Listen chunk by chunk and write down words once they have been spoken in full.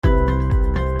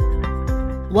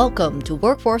Welcome to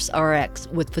WorkforceRx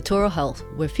with Futuro Health,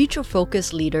 where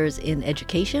future-focused leaders in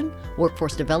education,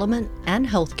 workforce development, and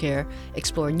healthcare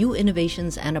explore new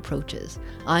innovations and approaches.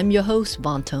 I'm your host,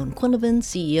 Ton-Quinlivan,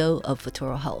 CEO of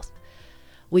Futuro Health.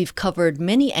 We've covered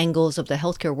many angles of the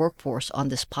healthcare workforce on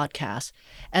this podcast,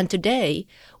 and today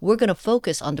we're going to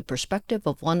focus on the perspective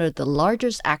of one of the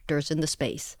largest actors in the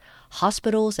space,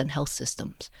 hospitals and health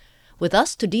systems. With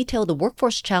us to detail the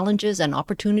workforce challenges and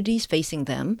opportunities facing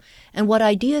them, and what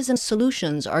ideas and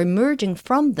solutions are emerging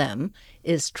from them,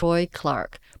 is Troy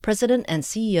Clark, President and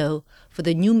CEO for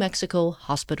the New Mexico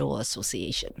Hospital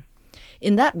Association.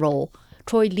 In that role,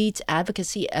 Troy leads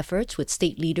advocacy efforts with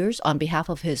state leaders on behalf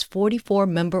of his 44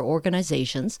 member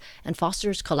organizations and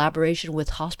fosters collaboration with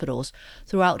hospitals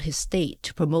throughout his state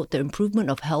to promote the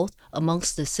improvement of health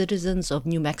amongst the citizens of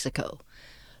New Mexico.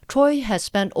 Troy has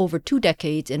spent over 2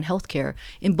 decades in healthcare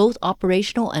in both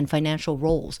operational and financial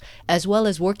roles, as well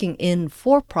as working in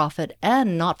for-profit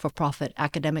and not-for-profit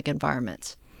academic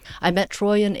environments. I met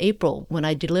Troy in April when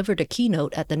I delivered a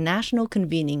keynote at the national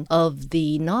convening of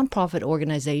the nonprofit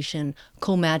organization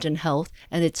Comagine Health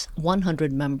and its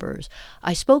 100 members.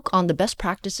 I spoke on the best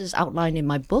practices outlined in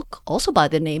my book, also by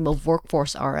the name of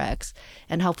WorkforceRx,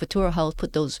 and how Futuro Health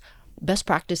put those best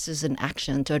practices in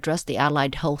action to address the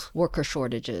allied health worker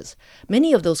shortages.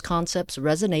 Many of those concepts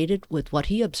resonated with what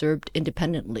he observed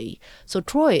independently. So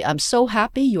Troy, I'm so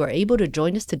happy you are able to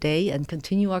join us today and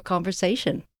continue our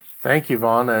conversation. Thank you,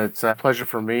 Vaughn. It's a pleasure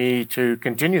for me to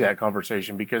continue that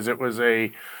conversation because it was I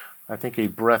think a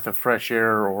breath of fresh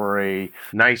air or a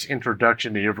nice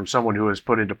introduction to hear from someone who has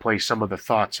put into place some of the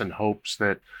thoughts and hopes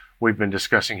that we've been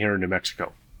discussing here in New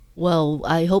Mexico. Well,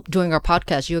 I hope during our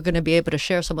podcast you're going to be able to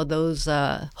share some of those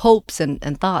hopes and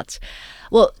thoughts.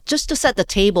 Well, just to set the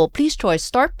table, please, Troy,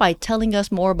 start by telling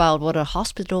us more about what a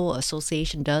hospital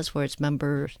association does for its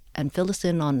members and fill us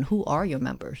in on who are your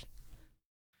members.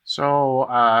 So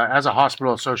as a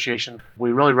hospital association,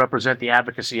 we really represent the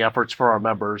advocacy efforts for our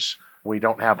members. We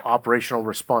don't have operational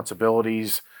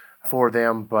responsibilities for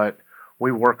them, but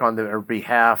we work on their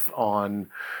behalf on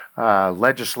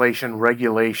legislation,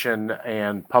 regulation,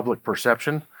 and public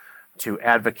perception to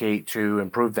advocate to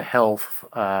improve the health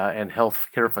and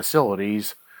healthcare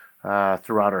facilities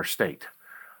throughout our state.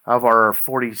 Of our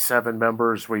 47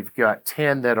 members, we've got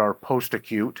 10 that are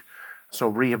post-acute, so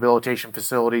rehabilitation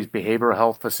facilities, behavioral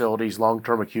health facilities,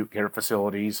 long-term acute care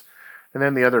facilities, and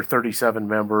then the other 37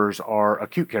 members are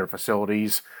acute care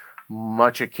facilities,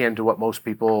 much akin to what most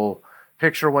people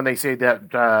picture when they say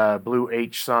that blue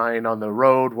H sign on the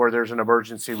road where there's an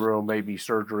emergency room, maybe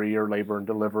surgery or labor and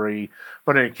delivery,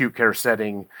 but an acute care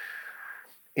setting.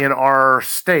 In our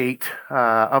state,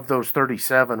 of those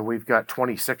 37, we've got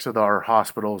 26 of our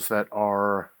hospitals that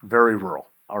are very rural.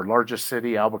 Our largest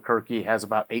city, Albuquerque, has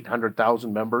about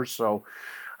 800,000 members. So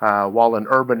while an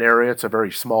urban area, it's a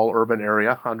very small urban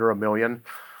area, under 1 million.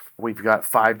 We've got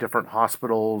 5 different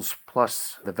hospitals,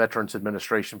 plus the Veterans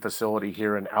Administration facility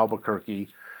here in Albuquerque.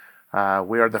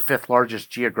 We are the 5th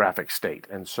largest geographic state.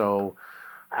 And so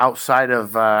outside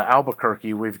of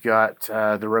Albuquerque, we've got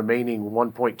the remaining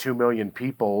 1.2 million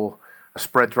people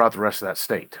spread throughout the rest of that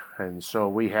state. And so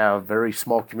we have very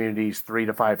small communities, 3,000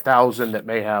 to 5,000, that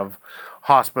may have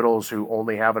hospitals who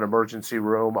only have an emergency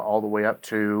room, all the way up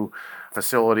to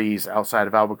facilities outside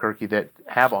of Albuquerque that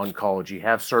have oncology,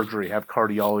 have surgery, have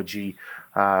cardiology,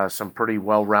 some pretty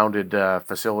well-rounded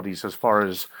facilities as far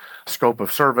as scope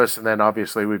of service. And then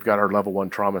obviously we've got our level 1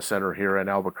 trauma center here in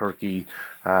Albuquerque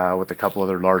with a couple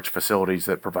other large facilities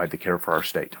that provide the care for our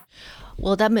state.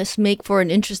 Well, that must make for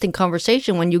an interesting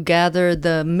conversation when you gather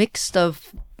the mix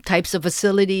of types of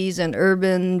facilities and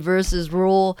urban versus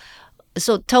rural.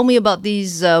 So tell me about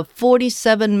these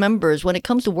 47 members. When it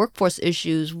comes to workforce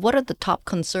issues, what are the top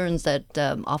concerns that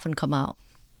often come out?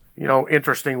 You know,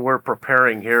 interesting, we're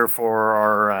preparing here for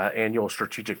our annual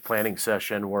strategic planning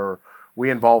session where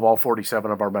we involve all 47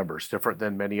 of our members, different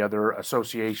than many other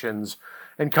associations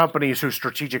and companies whose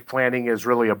strategic planning is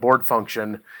really a board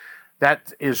function.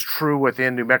 That is true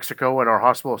within New Mexico and our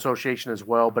hospital association as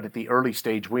well, but at the early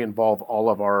stage, we involve all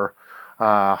of our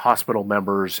hospital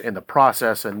members in the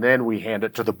process, and then we hand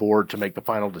it to the board to make the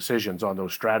final decisions on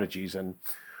those strategies. And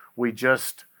we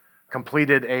just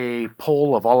completed a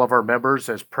poll of all of our members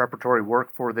as preparatory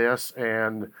work for this,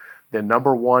 and the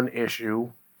number one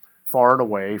issue, far and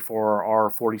away, for our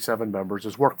 47 members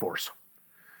is workforce.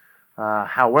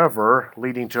 However,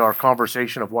 leading to our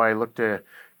conversation of why I look to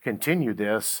continue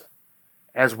this,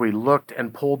 as we looked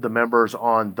and polled the members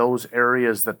on those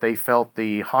areas that they felt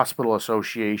the hospital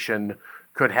association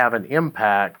could have an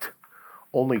impact,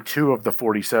 only 2 of the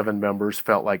 47 members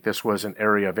felt like this was an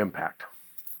area of impact.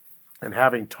 And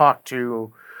having talked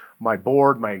to my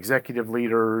board, my executive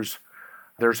leaders,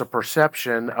 there's a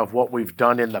perception of what we've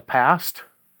done in the past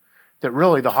that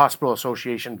really the hospital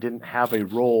association didn't have a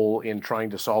role in trying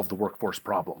to solve the workforce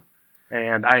problem.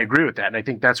 And I agree with that. And I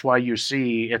think that's why you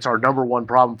see it's our number one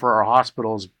problem for our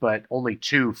hospitals, but only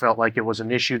two felt like it was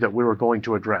an issue that we were going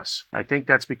to address. I think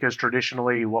that's because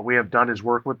traditionally what we have done is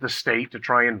work with the state to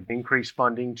try and increase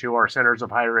funding to our centers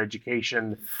of higher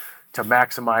education to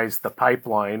maximize the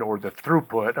pipeline or the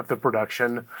throughput of the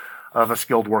production of a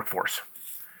skilled workforce.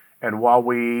 And while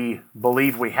we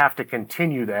believe we have to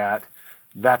continue that,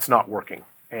 that's not working.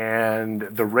 And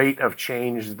the rate of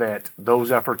change that those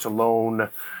efforts alone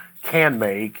can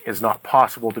make is not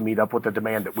possible to meet up with the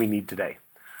demand that we need today.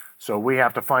 So we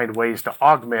have to find ways to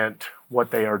augment what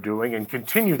they are doing and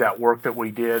continue that work that we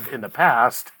did in the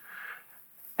past.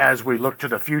 As we look to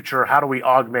the future, how do we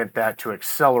augment that to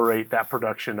accelerate that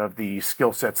production of the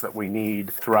skill sets that we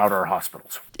need throughout our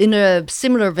hospitals? In a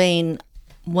similar vein,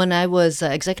 when I was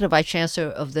Executive Vice Chancellor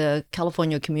of the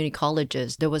California Community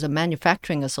Colleges, there was a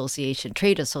manufacturing association,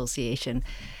 trade association,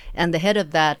 and the head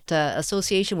of that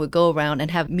association would go around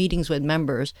and have meetings with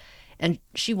members, and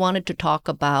she wanted to talk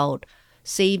about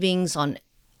savings on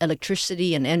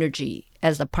electricity and energy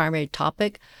as the primary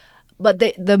topic. But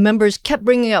the members kept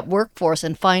bringing up workforce,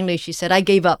 and finally she said, I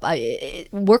gave up.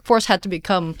 Workforce had to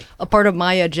become a part of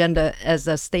my agenda as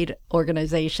a state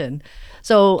organization.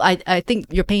 So I think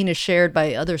your pain is shared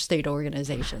by other state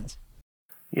organizations.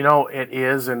 You know, it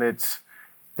is, and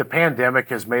the pandemic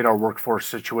has made our workforce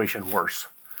situation worse.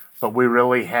 But we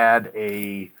really had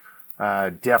a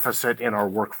deficit in our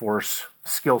workforce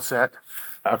skill set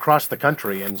across the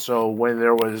country. And so when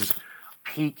there was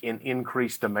peak in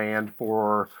increased demand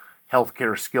for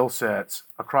healthcare skill sets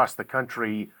across the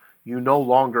country, you no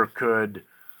longer could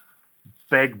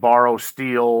beg, borrow,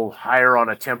 steal, hire on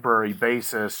a temporary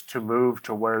basis to move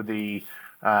to where the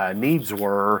needs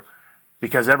were,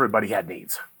 because everybody had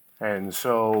needs. And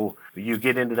so you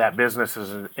get into that business,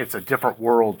 it's a different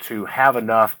world to have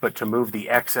enough, but to move the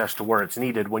excess to where it's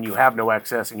needed when you have no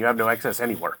excess, and you have no excess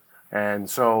anywhere. And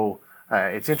so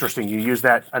it's interesting. You use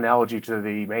that analogy to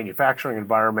the manufacturing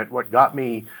environment. What got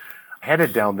me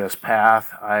headed down this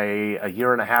path, a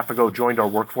year and a half ago joined our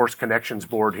Workforce Connections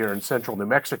Board here in central New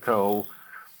Mexico,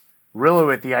 really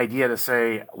with the idea to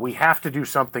say, we have to do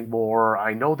something more.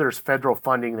 I know there's federal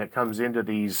funding that comes into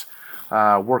these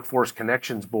workforce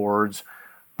connections boards,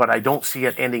 but I don't see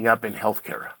it ending up in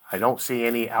healthcare. I don't see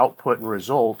any output and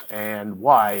result, and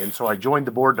why. And so I joined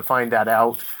the board to find that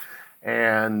out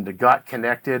and got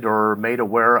connected or made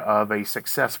aware of a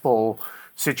successful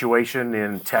situation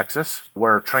in Texas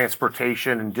where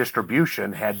transportation and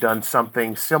distribution had done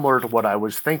something similar to what I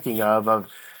was thinking of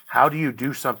how do you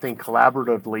do something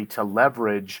collaboratively to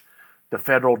leverage the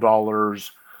federal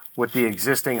dollars with the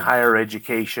existing higher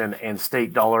education and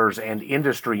state dollars and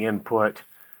industry input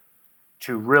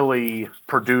to really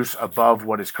produce above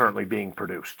what is currently being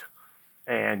produced,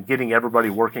 and getting everybody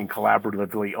working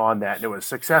collaboratively on that. And it was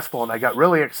successful, and I got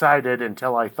really excited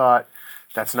until I thought,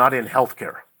 that's not in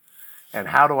healthcare. And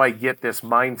how do I get this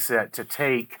mindset to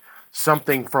take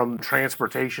something from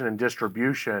transportation and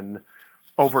distribution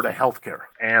over to healthcare?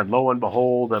 And lo and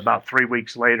behold, about 3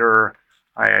 weeks later,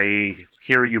 I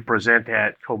hear you present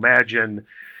at Comagin,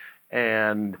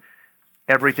 and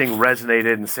everything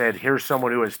resonated and said, here's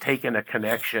someone who has taken a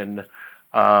connection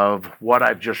of what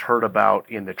I've just heard about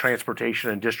in the transportation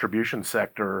and distribution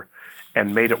sector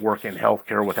and made it work in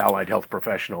healthcare with allied health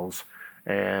professionals.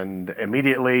 And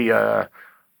immediately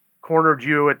cornered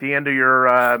you at the end of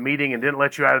your meeting and didn't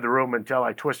let you out of the room until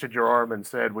I twisted your arm and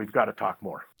said, we've got to talk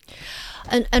more.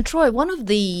 And Troy, one of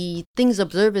the things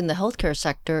observed in the healthcare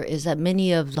sector is that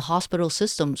many of the hospital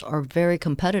systems are very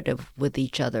competitive with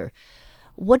each other.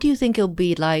 What do you think it'll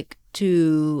be like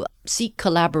to seek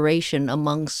collaboration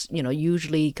amongst,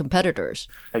 usually competitors?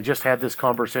 I just had this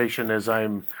conversation as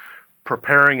I'm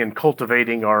preparing and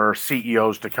cultivating our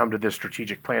CEOs to come to this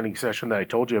strategic planning session that I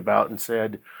told you about, and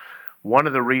said, one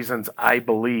of the reasons I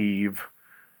believe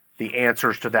the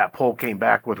answers to that poll came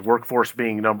back with workforce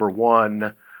being number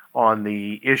one on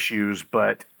the issues,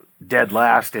 but dead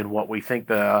last in what we think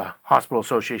the hospital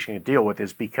association can deal with,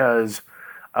 is because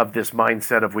of this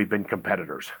mindset of we've been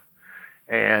competitors.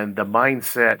 And the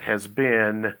mindset has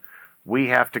been, we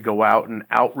have to go out and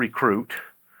out-recruit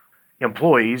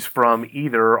employees from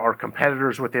either our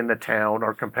competitors within the town,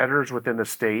 our competitors within the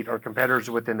state, our competitors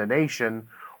within the nation,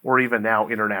 or even now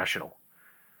international.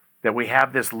 That we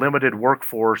have this limited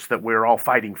workforce that we're all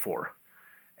fighting for.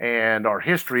 And our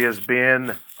history has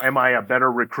been, am I a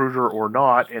better recruiter or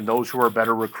not? And those who are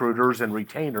better recruiters and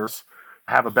retainers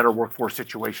have a better workforce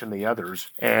situation than the others.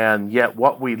 And yet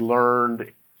what we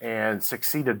learned and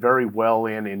succeeded very well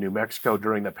in New Mexico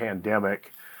during the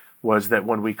pandemic was that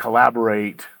when we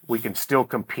collaborate, we can still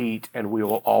compete and we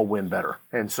will all win better.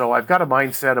 And so I've got a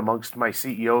mindset amongst my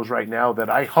CEOs right now that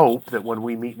I hope that when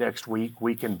we meet next week,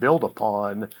 we can build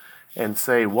upon and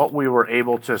say what we were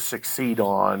able to succeed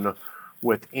on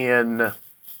within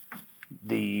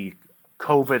the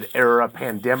COVID era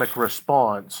pandemic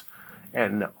response.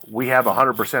 And we have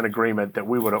 100% agreement that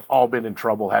we would have all been in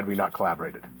trouble had we not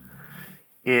collaborated,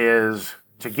 is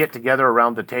to get together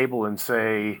around the table and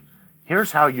say,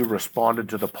 here's how you responded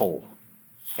to the poll.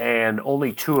 And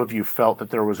only 2 of you felt that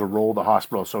there was a role the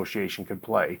hospital association could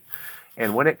play.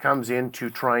 And when it comes into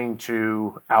trying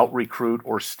to out-recruit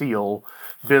or steal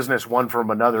business one from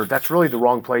another, that's really the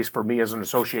wrong place for me as an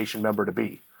association member to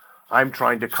be. I'm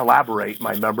trying to collaborate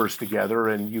my members together.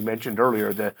 And you mentioned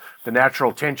earlier the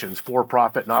natural tensions,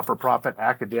 for-profit, not-for-profit,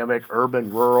 academic, urban,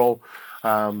 rural,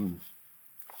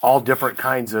 all different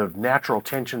kinds of natural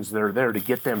tensions that are there to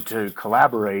get them to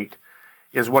collaborate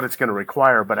is what it's going to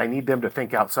require. But I need them to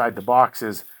think outside the box.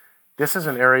 This is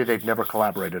an area they've never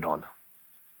collaborated on.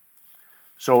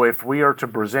 So if we are to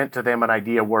present to them an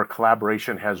idea where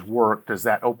collaboration has worked, does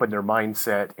that open their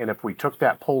mindset? And if we took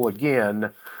that poll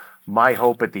again, my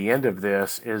hope at the end of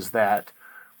this is that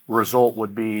result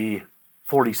would be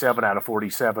 47 out of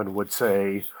 47 would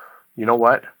say, you know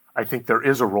what? I think there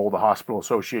is a role the hospital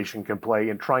association can play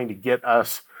in trying to get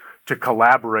us to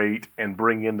collaborate and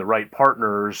bring in the right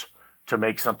partners to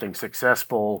make something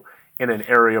successful in an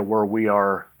area where we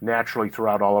are naturally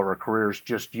throughout all of our careers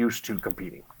just used to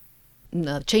competing.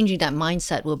 Changing that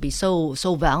mindset will be so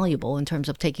valuable in terms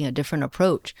of taking a different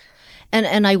approach.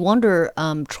 And I wonder,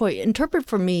 Troy, interpret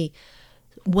for me,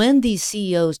 when these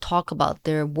CEOs talk about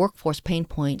their workforce pain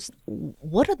points,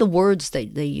 what are the words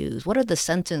that they use? What are the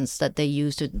sentences that they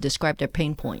use to describe their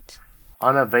pain points?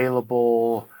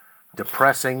 Unavailable,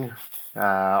 depressing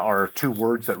are 2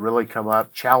 words that really come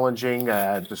up. Challenging.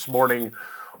 This morning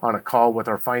on a call with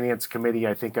our finance committee,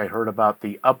 I think I heard about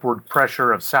the upward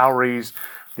pressure of salaries,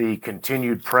 the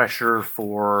continued pressure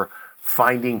for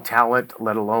finding talent,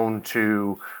 let alone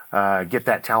to get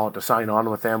that talent to sign on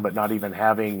with them, but not even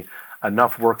having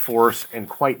enough workforce. And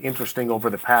quite interesting, over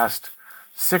the past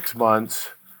 6 months,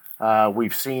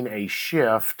 we've seen a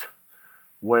shift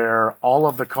where all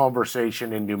of the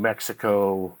conversation in New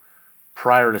Mexico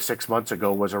prior to 6 months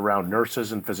ago was around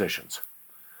nurses and physicians.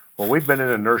 Well, we've been in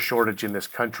a nurse shortage in this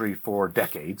country for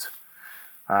decades.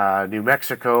 New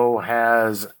Mexico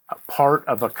has a part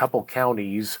of a couple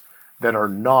counties that are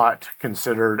not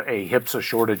considered a HPSA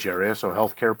shortage area, so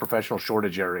healthcare professional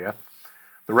shortage area.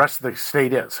 The rest of the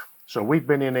state is. So we've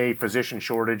been in a physician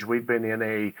shortage, we've been in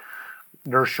a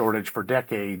nurse shortage for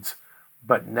decades,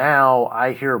 but now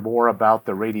I hear more about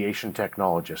the radiation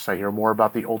technologists, I hear more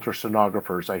about the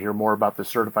ultrasonographers, I hear more about the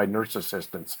certified nurse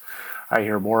assistants, I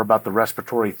hear more about the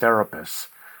respiratory therapists,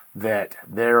 that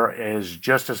there is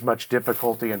just as much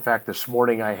difficulty. In fact, this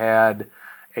morning I had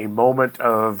a moment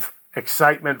of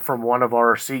excitement from one of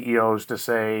our CEOs to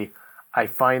say, I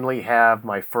finally have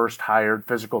my first hired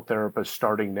physical therapist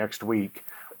starting next week.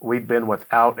 We've been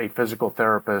without a physical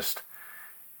therapist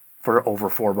for over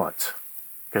 4 months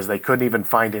because they couldn't even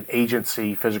find an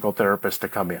agency physical therapist to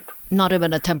come in. Not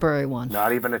even a temporary one.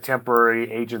 Not even a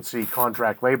temporary agency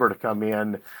contract labor to come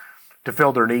in to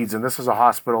fill their needs. And this is a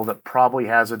hospital that probably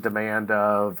has a demand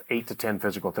of 8 to 10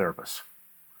 physical therapists.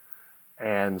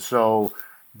 And so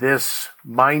this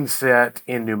mindset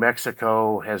in New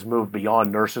Mexico has moved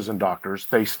beyond nurses and doctors.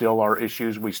 They still are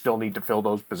issues. We still need to fill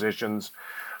those positions.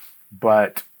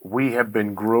 But we have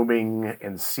been grooming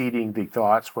and seeding the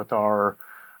thoughts with our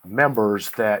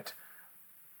members that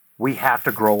we have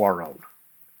to grow our own.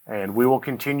 And we will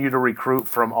continue to recruit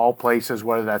from all places,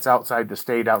 whether that's outside the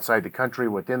state, outside the country,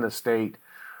 within the state.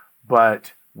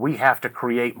 But we have to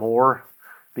create more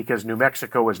because New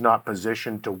Mexico is not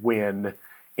positioned to win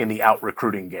in the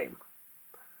out-recruiting game.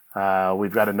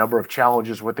 We've got a number of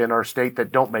challenges within our state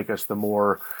that don't make us the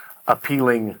more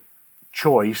appealing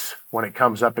choice when it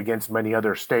comes up against many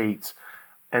other states.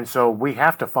 And so we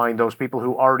have to find those people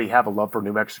who already have a love for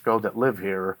New Mexico that live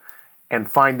here and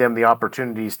find them the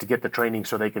opportunities to get the training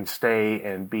so they can stay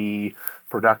and be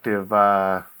productive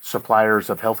suppliers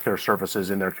of healthcare services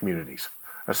in their communities,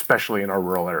 especially in our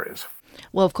rural areas.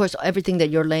 Well, of course, everything that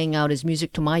you're laying out is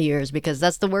music to my ears because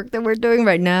that's the work that we're doing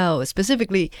right now,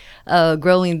 specifically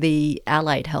growing the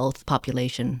allied health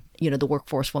population, the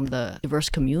workforce from the diverse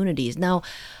communities. Now,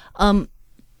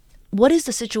 what is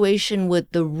the situation with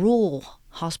the rural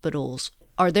hospitals?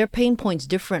 Are their pain points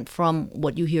different from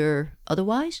what you hear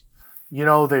otherwise?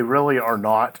 They really are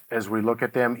not as we look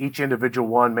at them. Each individual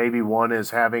one, maybe one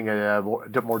is having a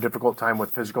more difficult time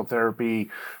with physical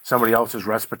therapy, somebody else is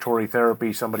respiratory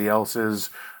therapy, somebody else is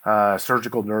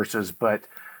surgical nurses, but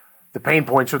the pain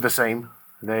points are the same.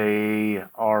 They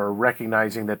are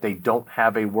recognizing that they don't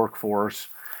have a workforce.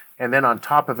 And then on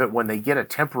top of it, when they get a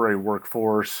temporary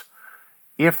workforce,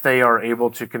 if they are able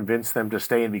to convince them to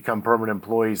stay and become permanent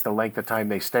employees, the length of time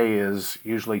they stay is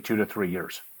usually 2 to 3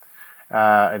 years.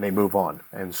 And they move on.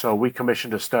 And so we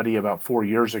commissioned a study about 4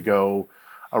 years ago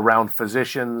around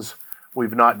physicians.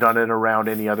 We've not done it around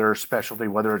any other specialty,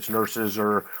 whether it's nurses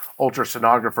or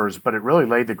ultrasonographers, but it really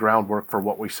laid the groundwork for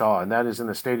what we saw. And that is in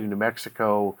the state of New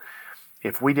Mexico,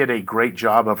 if we did a great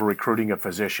job of recruiting a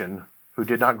physician who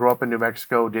did not grow up in New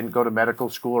Mexico, didn't go to medical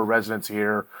school or residency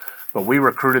here, but we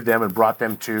recruited them and brought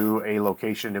them to a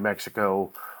location in New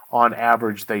Mexico, on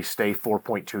average, they stay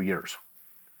 4.2 years.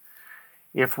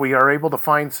 If we are able to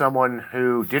find someone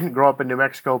who didn't grow up in New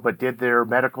Mexico but did their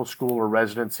medical school or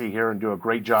residency here and do a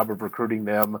great job of recruiting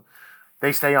them,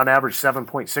 they stay on average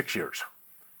 7.6 years.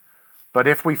 But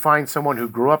if we find someone who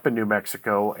grew up in New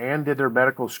Mexico and did their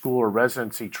medical school or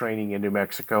residency training in New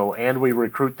Mexico and we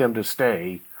recruit them to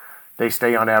stay, they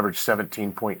stay on average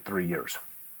 17.3 years.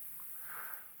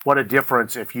 What a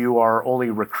difference if you are only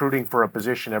recruiting for a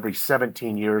position every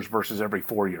 17 years versus every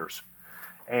 4 years.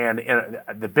 And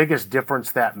the biggest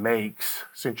difference that makes,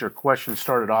 since your question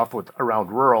started off with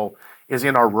around rural, is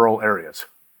in our rural areas.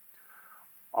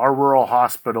 Our rural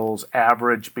hospitals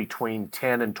average between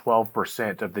 10 and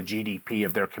 12% of the GDP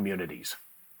of their communities.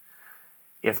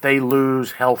 If they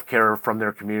lose health care from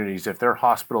their communities, if their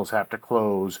hospitals have to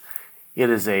close, it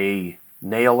is a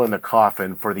nail in the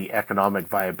coffin for the economic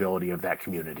viability of that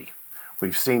community.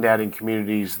 We've seen that in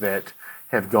communities that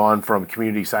have gone from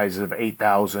community sizes of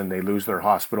 8,000, they lose their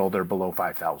hospital, they're below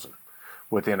 5,000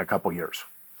 within a couple years.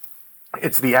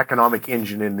 It's the economic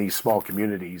engine in these small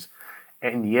communities,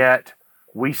 and yet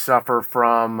we suffer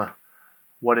from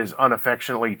what is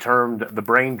unaffectionately termed the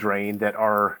brain drain, that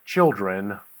our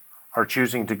children are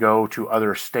choosing to go to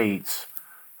other states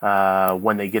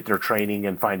when they get their training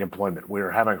and find employment.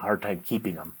 We're having a hard time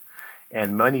keeping them.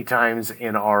 And many times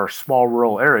in our small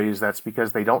rural areas, that's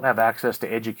because they don't have access to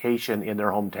education in their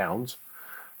hometowns.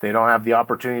 They don't have the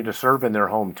opportunity to serve in their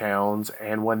hometowns.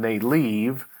 And when they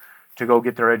leave to go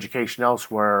get their education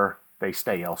elsewhere, they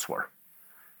stay elsewhere.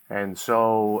 And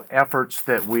so efforts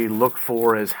that we look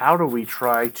for is how do we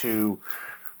try to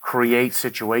create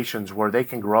situations where they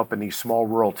can grow up in these small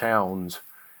rural towns,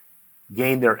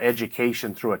 gain their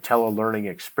education through a telelearning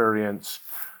experience,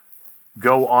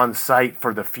 go on site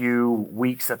for the few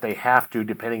weeks that they have to,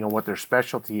 depending on what their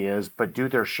specialty is, but do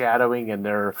their shadowing and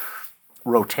their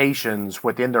rotations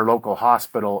within their local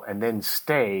hospital and then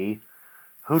stay.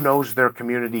 Who knows their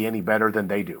community any better than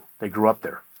they do? They grew up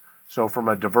there. So from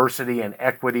a diversity and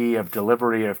equity of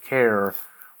delivery of care,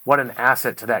 what an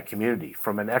asset to that community.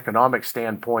 From an economic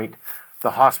standpoint,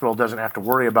 the hospital doesn't have to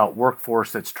worry about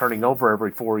workforce that's turning over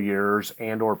every 4 years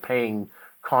and or paying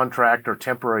contract or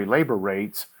temporary labor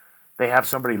rates. They have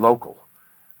somebody local,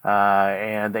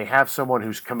 and they have someone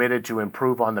who's committed to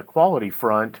improve on the quality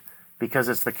front because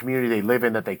it's the community they live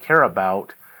in that they care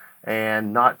about,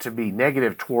 and not to be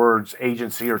negative towards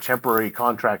agency or temporary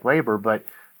contract labor, but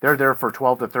they're there for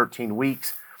 12 to 13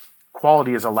 weeks.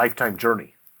 Quality is a lifetime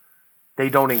journey. They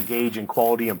don't engage in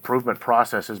quality improvement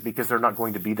processes because they're not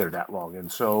going to be there that long.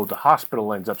 And so the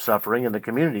hospital ends up suffering and the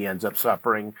community ends up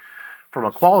suffering from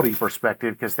a quality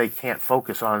perspective because they can't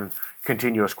focus on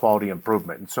continuous quality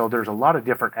improvement. And so there's a lot of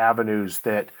different avenues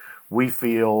that we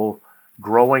feel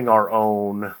growing our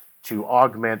own to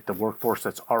augment the workforce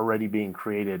that's already being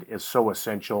created is so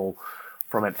essential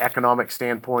from an economic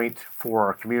standpoint for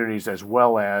our communities, as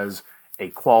well as a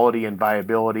quality and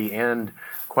viability and,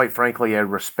 quite frankly, a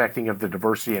respecting of the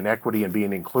diversity and equity and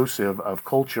being inclusive of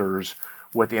cultures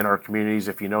within our communities.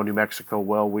 If you know New Mexico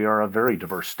well, we are a very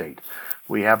diverse state.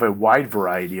 We have a wide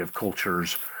variety of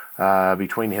cultures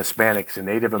between Hispanics and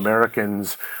Native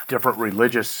Americans, different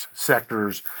religious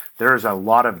sectors. There's a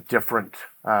lot of different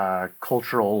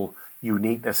cultural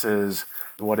uniquenesses.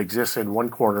 What exists in one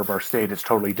corner of our state is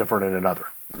totally different in another.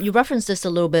 You referenced this a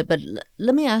little bit, but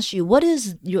let me ask you, what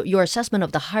is your assessment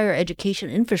of the higher education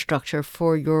infrastructure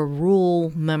for your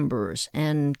rural members?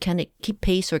 And can it keep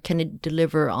pace or can it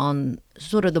deliver on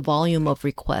sort of the volume of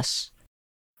requests?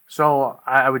 So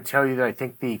I would tell you that I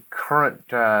think the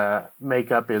current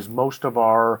makeup is most of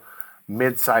our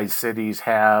mid-sized cities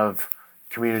have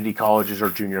community colleges or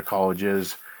junior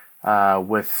colleges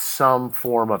with some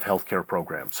form of healthcare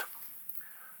programs.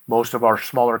 Most of our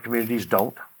smaller communities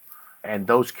don't. And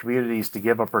those communities, to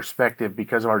give a perspective,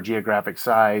 because of our geographic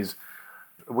size,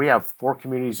 We have 4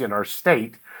 communities in our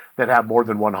state that have more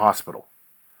than one hospital.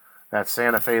 That's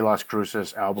Santa Fe, Las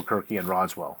Cruces, Albuquerque, and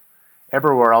Roswell.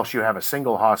 Everywhere else you have a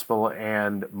single hospital,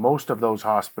 and most of those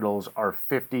hospitals are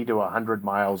 50 to 100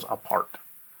 miles apart.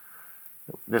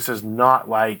 This is not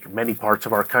like many parts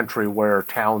of our country where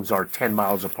towns are 10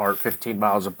 miles apart, 15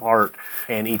 miles apart,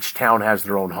 and each town has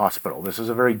their own hospital. This is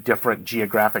a very different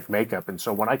geographic makeup. And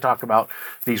so when I talk about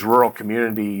these rural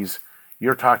communities,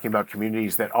 you're talking about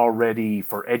communities that already,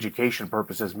 for education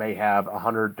purposes, may have a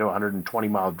 100 to 120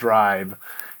 mile drive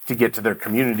to get to their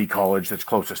community college that's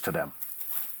closest to them.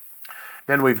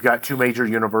 Then we've got 2 major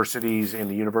universities in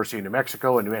the University of New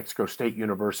Mexico and New Mexico State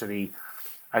University.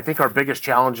 I think our biggest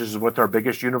challenges with our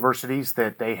biggest universities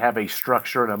that they have a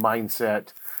structure and a mindset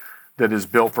that is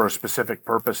built for a specific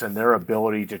purpose, and their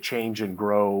ability to change and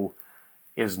grow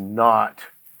is not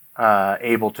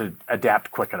able to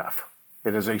adapt quick enough.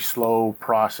 It is a slow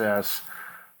process.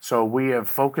 So we have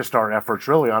focused our efforts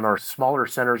really on our smaller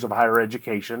centers of higher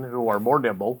education who are more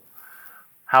nimble.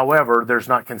 However, there's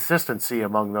not consistency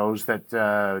among those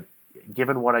that,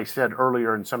 given what I said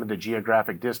earlier in some of the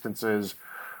geographic distances,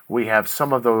 we have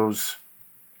some of those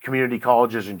community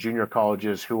colleges and junior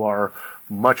colleges who are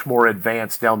much more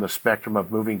advanced down the spectrum of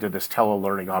moving to this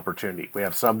telelearning opportunity. We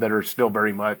have some that are still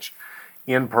very much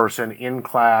in person, in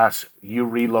class. You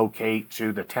relocate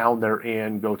to the town they're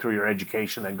in, go through your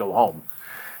education, and go home.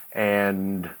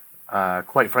 And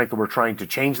quite frankly, we're trying to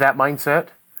change that mindset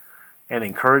and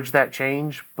encourage that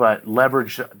change, but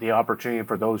leverage the opportunity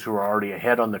for those who are already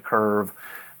ahead on the curve,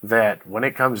 that when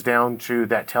it comes down to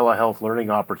that telehealth learning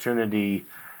opportunity,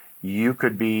 you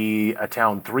could be a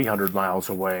town 300 miles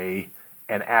away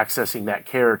and accessing that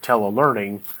care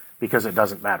telelearning because it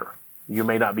doesn't matter. You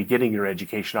may not be getting your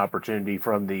education opportunity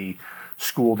from the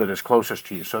school that is closest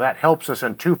to you. So that helps us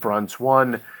on 2 fronts.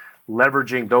 One,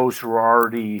 leveraging those who are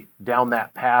already down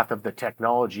that path of the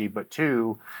technology, but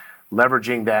 2,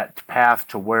 leveraging that path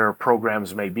to where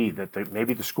programs may be, that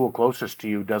maybe the school closest to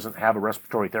you doesn't have a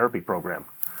respiratory therapy program.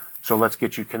 So let's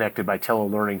get you connected by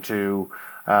telelearning to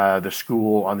the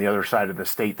school on the other side of the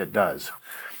state that does.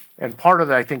 And part of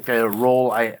that, I think the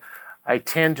role, I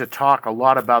tend to talk a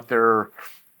lot about their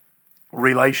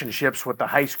relationships with the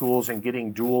high schools and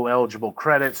getting dual eligible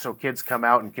credits so kids come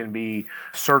out and can be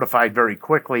certified very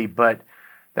quickly. But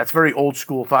that's very old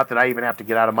school thought that I even have to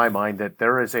get out of my mind, that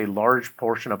there is a large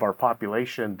portion of our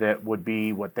population that would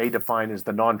be what they define as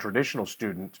the non-traditional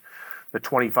student, the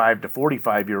 25 to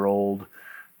 45-year-old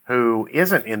who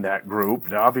isn't in that group.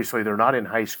 Now, obviously, they're not in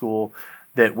high school,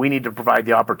 that we need to provide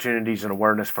the opportunities and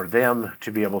awareness for them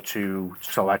to be able to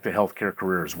select a healthcare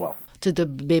career as well. To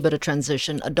be able to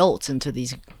transition adults into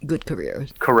these good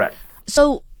careers. Correct.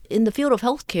 So in the field of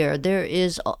healthcare, there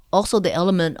is also the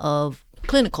element of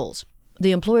clinicals.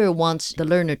 The employer wants the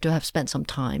learner to have spent some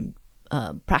time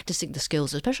practicing the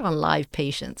skills, especially on live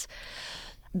patients.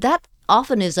 That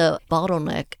often is a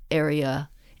bottleneck area.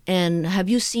 And have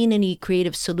you seen any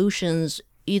creative solutions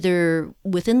either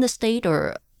within the state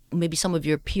or maybe some of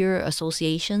your peer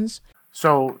associations?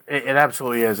 So it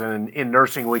absolutely is. And in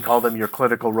nursing, we call them your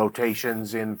clinical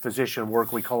rotations. In physician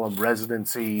work, we call them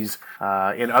residencies.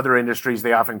 In other industries,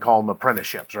 they often call them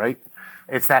apprenticeships, right?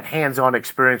 It's that hands-on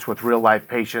experience with real-life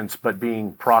patients, but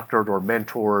being proctored or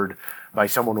mentored by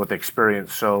someone with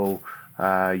experience. So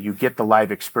you get the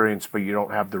live experience, but you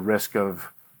don't have the risk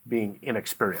of being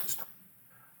inexperienced.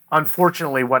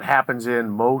 Unfortunately, what happens in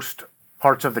most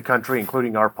parts of the country,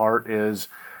 including our part, is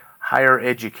higher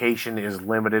education is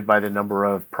limited by the number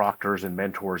of proctors and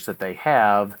mentors that they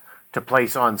have to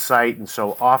place on site. And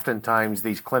so oftentimes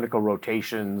these clinical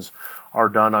rotations are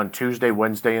done on Tuesday,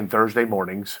 Wednesday, and Thursday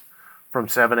mornings from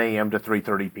 7 a.m. to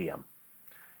 3:30 p.m.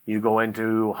 You go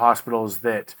into hospitals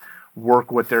that work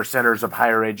with their centers of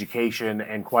higher education,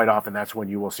 and quite often that's when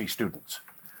you will see students.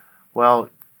 Well,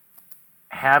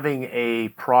 having a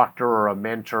proctor or a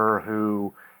mentor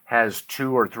who has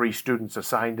 2 or 3 students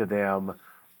assigned to them,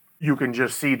 you can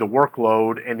just see the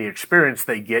workload and the experience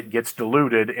they get gets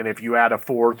diluted. And if you add a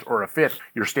 4th or a 5th,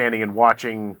 you're standing and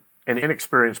watching an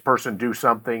inexperienced person do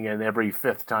something, and every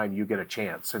 5th time you get a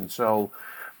chance. And so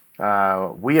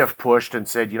we have pushed and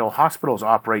said, hospitals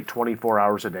operate 24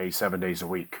 hours a day, 7 days a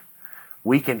week.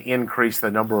 We can increase the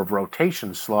number of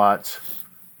rotation slots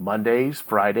Mondays,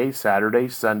 Fridays,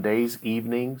 Saturdays, Sundays,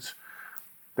 evenings.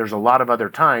 There's a lot of other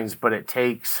times, but it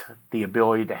takes the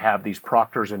ability to have these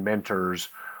proctors and mentors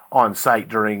on site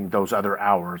during those other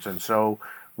hours. And so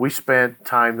we spent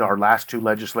time, our last 2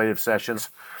 legislative sessions,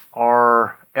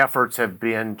 our efforts have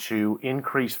been to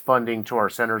increase funding to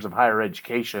our centers of higher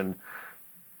education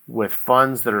with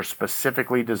funds that are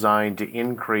specifically designed to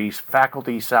increase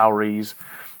faculty salaries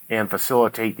and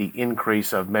facilitate the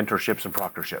increase of mentorships and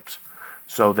proctorships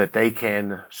so that they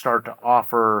can start to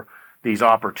offer these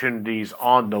opportunities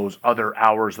on those other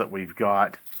hours that we've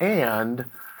got, and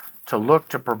to look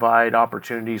to provide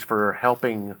opportunities for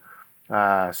helping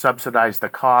subsidize the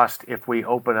cost if we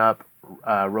open up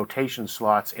rotation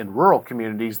slots in rural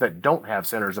communities that don't have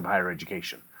centers of higher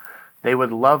education. They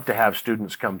would love to have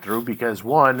students come through because,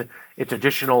 one, it's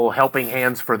additional helping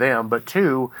hands for them, but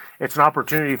two, it's an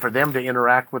opportunity for them to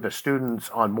interact with the students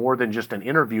on more than just an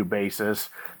interview basis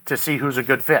to see who's a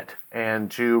good fit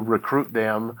and to recruit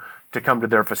them to come to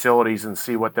their facilities and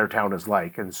see what their town is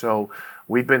like. And so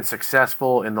we've been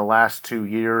successful in the last 2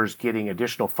 years getting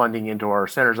additional funding into our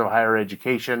centers of higher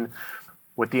education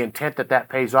with the intent that that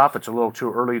pays off. It's a little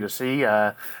too early to see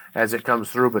as it comes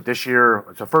through, but this year,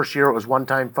 the first year it was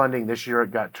one-time funding. This year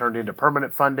it got turned into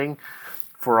permanent funding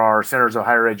for our centers of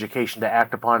higher education to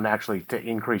act upon and actually to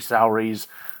increase salaries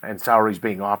and salaries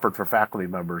being offered for faculty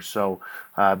members. So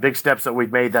big steps that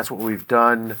we've made. That's what we've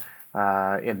done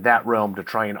in that realm to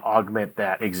try and augment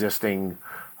that existing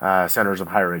centers of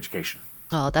higher education.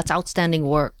 Oh, that's outstanding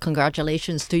work.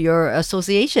 Congratulations to your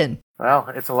association. Well,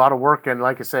 it's a lot of work, and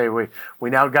like I say, we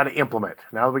now got to implement.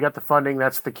 Now that we got the funding,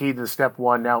 that's the key to step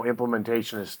one. Now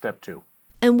implementation is step two.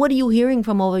 And what are you hearing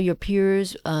from all of your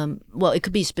peers? Well, it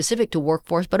could be specific to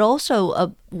workforce, but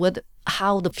also with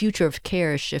how the future of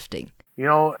care is shifting. You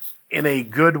know, in a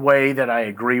good way that I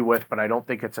agree with, but I don't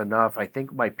think it's enough. I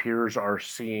think my peers are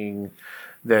seeing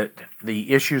that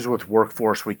the issues with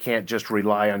workforce, we can't just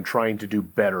rely on trying to do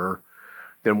better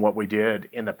than what we did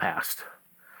in the past.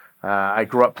 I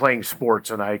grew up playing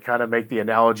sports, and I kind of make the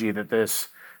analogy that this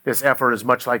effort is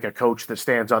much like a coach that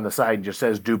stands on the side and just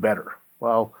says, do better.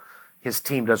 Well, his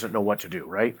team doesn't know what to do,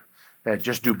 right?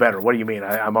 Just do better. What do you mean?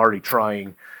 I'm already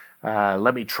trying.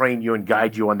 Let me train you and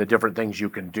guide you on the different things you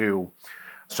can do.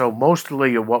 So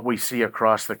mostly what we see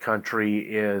across the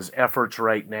country is efforts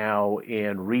right now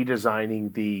in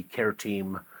redesigning the care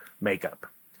team makeup.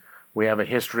 We have a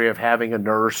history of having a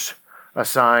nurse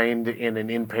assigned in an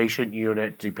inpatient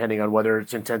unit, depending on whether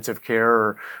it's intensive care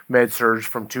or med surg,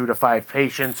 from 2 to 5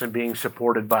 patients, and being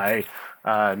supported by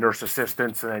nurse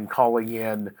assistants, and then calling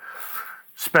in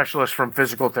specialists from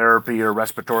physical therapy or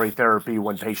respiratory therapy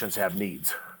when patients have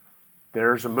needs.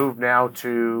 There's a move now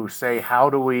to say, how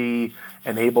do we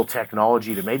enable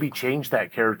technology to maybe change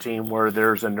that care team where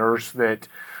there's a nurse that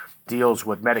deals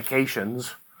with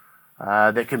medications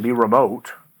that can be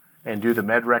remote and do the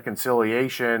med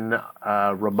reconciliation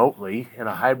remotely in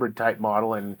a hybrid type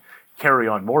model and carry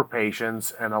on more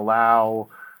patients and allow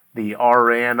the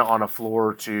RN on a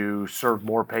floor to serve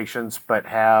more patients, but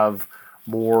have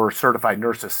more certified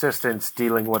nurse assistants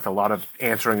dealing with a lot of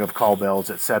answering of call bells,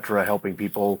 et cetera, helping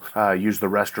people use the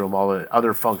restroom, all the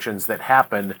other functions that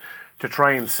happen, to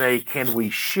try and say, can we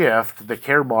shift the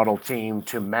care model team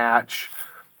to match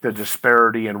the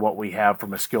disparity in what we have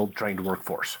from a skilled trained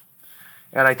workforce?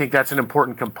 And I think that's an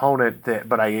important component,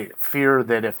 but I fear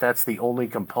that if that's the only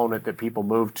component that people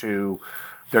move to,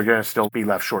 they're going to still be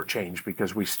left shortchanged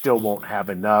because we still won't have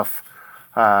enough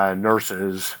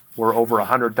nurses. We're over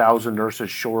 100,000 nurses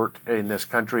short in this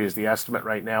country is the estimate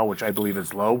right now, which I believe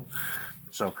is low.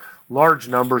 So large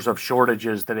numbers of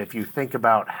shortages that if you think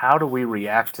about how do we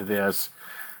react to this,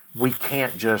 we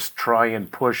can't just try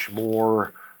and push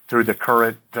more through the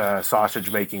current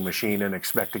sausage making machine and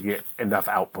expect to get enough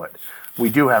output. We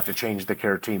do have to change the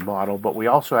care team model, but we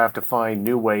also have to find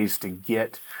new ways to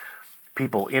get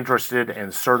people interested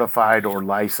and certified or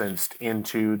licensed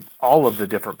into all of the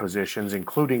different positions,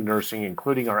 including nursing,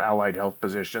 including our allied health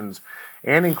positions,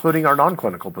 and including our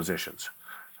non-clinical positions.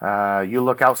 You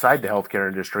look outside the healthcare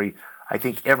industry, I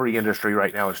think every industry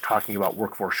right now is talking about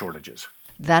workforce shortages.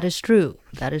 That is true.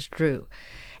 That is true.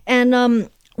 And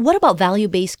what about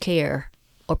value-based care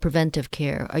or preventive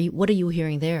care? What are you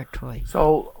hearing there, Troy?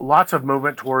 So lots of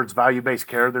movement towards value-based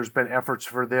care. There's been efforts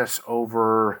for this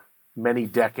over many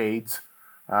decades.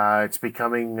 It's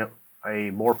becoming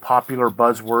a more popular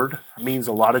buzzword. It means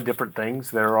a lot of different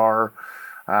things. There are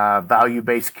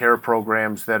value-based care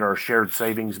programs that are shared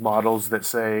savings models that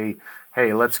say,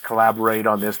 hey, let's collaborate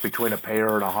on this between a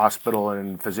payer and a hospital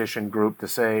and physician group to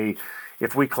say,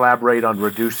 if we collaborate on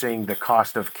reducing the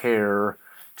cost of care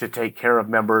to take care of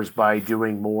members by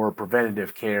doing more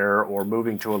preventative care or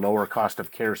moving to a lower cost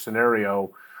of care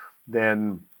scenario,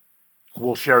 then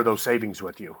we'll share those savings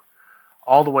with you.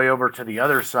 All the way over to the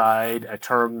other side, a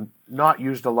term not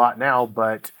used a lot now,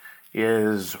 but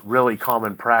is really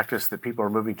common practice that people are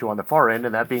moving to on the far end,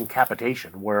 and that being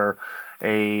capitation, where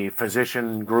a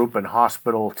physician group and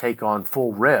hospital take on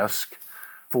full risk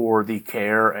for the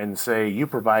care and say, you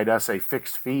provide us a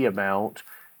fixed fee amount,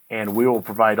 and we will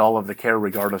provide all of the care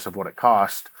regardless of what it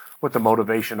costs, with the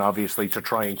motivation, obviously, to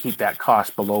try and keep that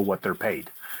cost below what they're paid.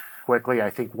 Quickly, I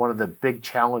think one of the big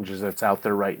challenges that's out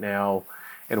there right now,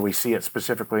 and we see it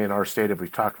specifically in our state, as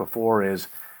we've talked before, is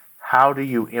how do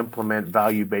you implement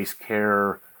value-based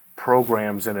care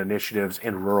programs and initiatives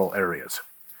in rural areas?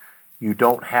 You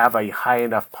don't have a high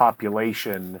enough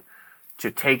population to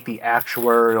take the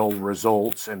actuarial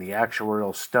results and the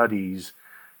actuarial studies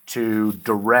to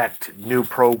direct new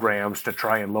programs to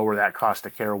try and lower that cost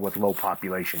of care with low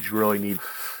populations. You really need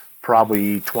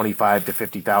probably 25 to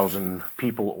 50,000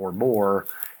 people or more.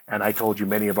 And I told you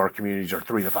many of our communities are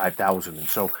 3 to 5,000. And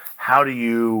so how do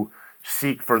you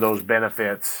seek for those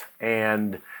benefits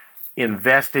and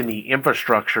invest in the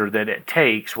infrastructure that it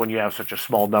takes when you have such a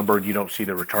small number and you don't see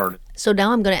the return? So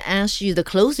now I'm going to ask you the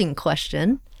closing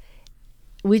question,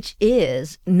 which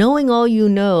is, knowing all you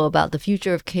know about the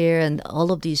future of care and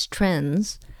all of these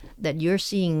trends that you're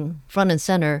seeing front and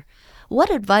center, what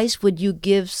advice would you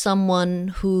give someone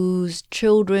whose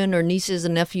children or nieces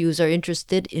and nephews are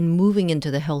interested in moving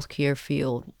into the healthcare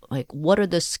field? Like, what are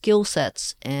the skill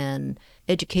sets and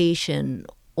education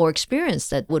or experience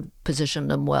that would position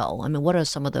them well? I mean, what are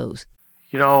some of those?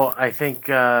 You know, I think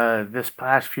this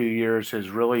past few years has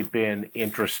really been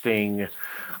interesting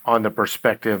on the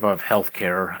perspective of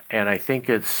healthcare. And I think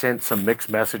it's sent some mixed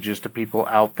messages to people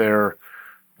out there,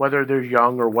 whether they're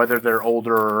young or whether they're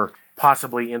older or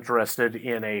possibly interested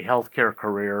in a healthcare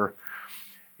career.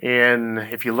 And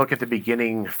if you look at the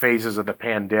beginning phases of the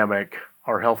pandemic,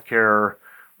 our healthcare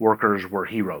workers were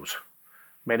heroes.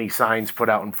 Many signs put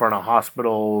out in front of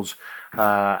hospitals.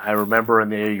 I remember in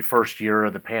the first year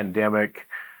of the pandemic,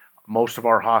 most of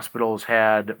our hospitals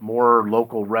had more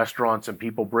local restaurants and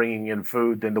people bringing in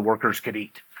food than the workers could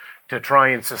eat to try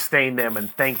and sustain them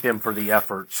and thank them for the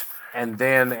efforts. And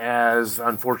then as,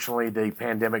 unfortunately, the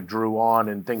pandemic drew on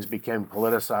and things became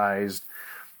politicized,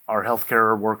 our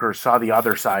healthcare workers saw the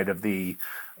other side of the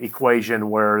equation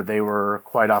where they were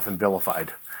quite often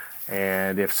vilified.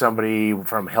 And if somebody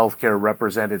from healthcare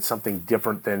represented something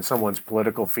different than someone's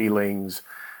political feelings,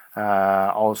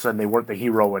 all of a sudden they weren't the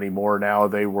hero anymore. Now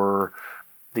they were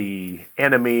the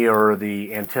enemy or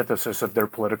the antithesis of their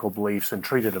political beliefs and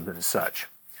treated them as such.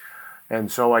 And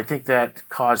so I think that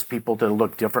caused people to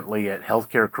look differently at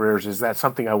healthcare careers. Is that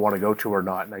something I want to go to or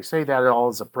not? And I say that all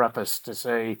as a preface to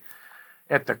say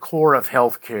at the core of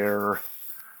healthcare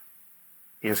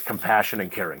is compassion and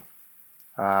caring.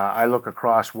 I look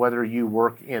across whether you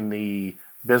work in the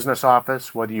business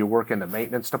office, whether you work in the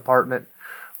maintenance department,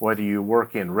 whether you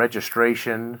work in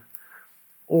registration,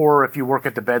 or if you work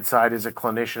at the bedside as a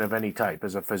clinician of any type,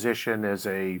 as a physician, as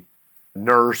a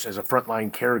nurse, as a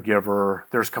frontline caregiver,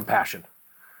 there's compassion.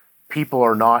 People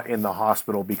are not in the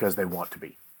hospital because they want to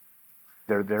be.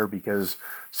 They're there because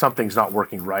something's not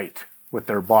working right with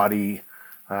their body,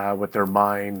 with their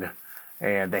mind,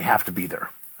 and they have to be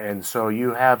there. And so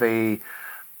you have a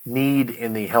need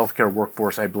in the healthcare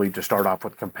workforce, I believe, to start off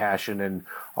with compassion. And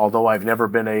although I've never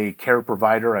been a care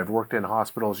provider, I've worked in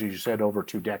hospitals, as you said, over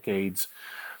 2 decades.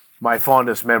 My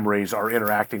fondest memories are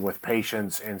interacting with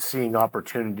patients and seeing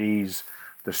opportunities,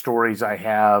 the stories I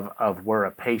have of where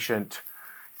a patient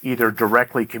either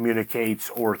directly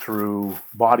communicates or through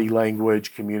body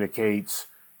language communicates,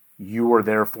 you were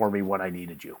there for me when I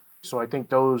needed you. So I think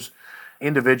those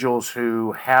individuals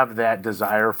who have that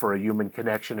desire for a human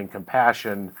connection and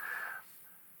compassion,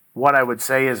 what I would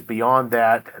say is beyond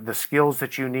that, the skills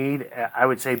that you need, I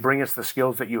would say bring us the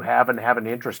skills that you have and have an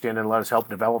interest in and let us help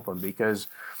develop them, because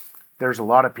there's a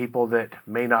lot of people that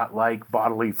may not like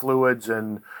bodily fluids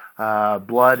and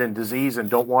blood and disease and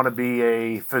don't want to be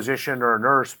a physician or a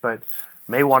nurse, but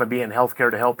may want to be in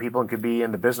healthcare to help people and could be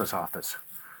in the business office,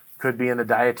 could be in the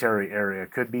dietary area,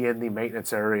 could be in the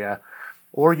maintenance area.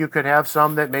 Or you could have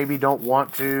some that maybe don't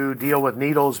want to deal with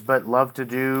needles but love to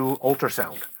do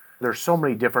ultrasound. There's so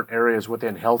many different areas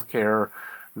within healthcare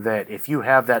that if you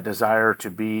have that desire to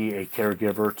be a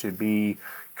caregiver, to be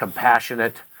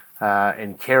compassionate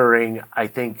and caring, I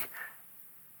think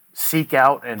seek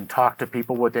out and talk to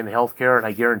people within healthcare, and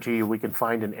I guarantee you we can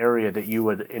find an area that you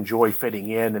would enjoy fitting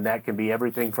in, and that can be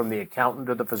everything from the accountant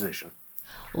to the physician.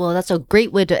 Well, that's a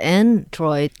great way to end,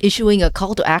 Troy, issuing a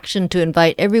call to action to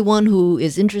invite everyone who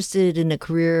is interested in a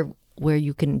career where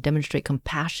you can demonstrate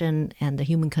compassion and the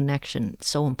human connection. It's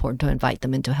so important to invite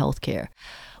them into healthcare.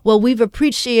 Well, we've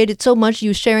appreciated so much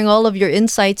you sharing all of your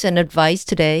insights and advice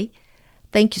today.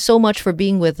 Thank you so much for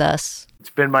being with us. It's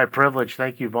been my privilege.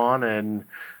 Thank you, Vaughn, and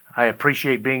I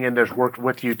appreciate being in this work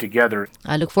with you together.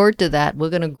 I look forward to that. We're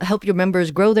going to help your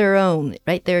members grow their own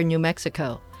right there in New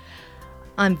Mexico.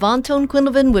 I'm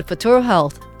Ton-Quinlivan with Futuro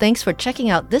Health. Thanks for checking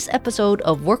out this episode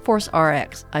of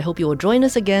WorkforceRx. I hope you will join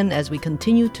us again as we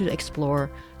continue to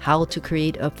explore how to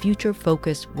create a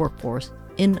future-focused workforce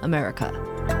in America.